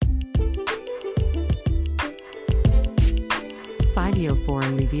Fivio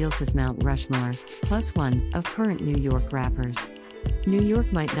foreign reveals his Mount Rushmore, +1, of current New York rappers. New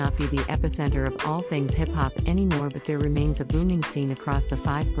York might not be the epicenter of all things hip-hop anymore, but there remains a booming scene across the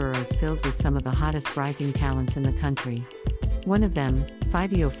 5 boroughs filled with some of the hottest rising talents in the country. One of them,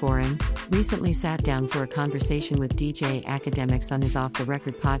 Fivio Foreign, recently sat down for a conversation with DJ Academics on his Off the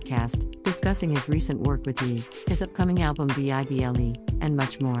Record podcast, discussing his recent work with Ye, his upcoming album Bible, and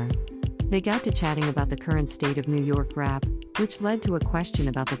much more. They got to chatting about the current state of New York rap, which led to a question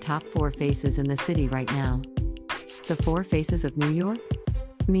about the top 4 faces in the city right now. The 4 faces of New York?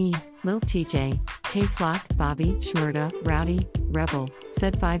 Me, Lil TJ, K-Flock, Bobby, Shmurda, Rowdy, Rebel,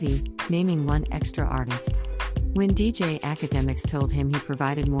 said Fivio, naming one extra artist. When DJ Academics told him he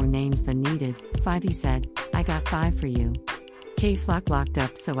provided more names than needed, Fivio said, "I got 5 for you. K-Flock locked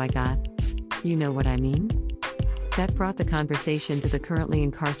up, so I got. You know what I mean?" That brought the conversation to the currently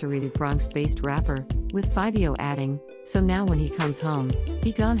incarcerated Bronx-based rapper, with Fivio adding, "So now when he comes home,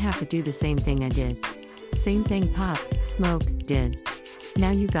 he gon' have to do the same thing I did. Same thing Pop, Smoke, did.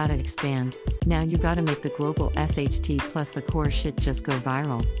 Now you gotta expand, now you gotta make the global SHT plus the core shit just go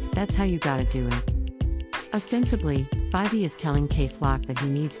viral, that's how you gotta do it." Ostensibly, Fivio is telling K-Flock that he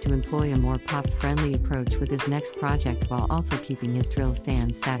needs to employ a more pop-friendly approach with his next project while also keeping his drill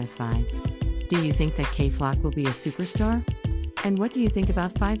fans satisfied. Do you think that K-Flock will be a superstar? And what do you think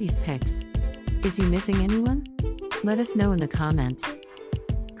about Fivio's picks? Is he missing anyone? Let us know in the comments.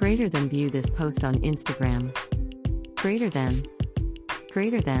 Greater than view this post on Instagram. Greater than.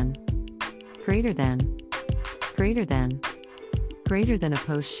 Greater than. Greater than. Greater than. Greater than a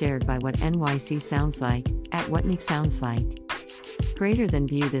post shared by What NYC Sounds Like, at What Nick Sounds Like. Greater than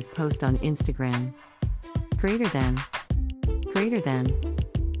view this post on Instagram. Greater than. Greater than.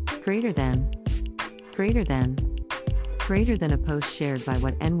 Greater than. Greater than. Greater than a post shared by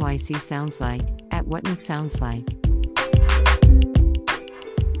What NYC Sounds Like, at What Nick Sounds Like.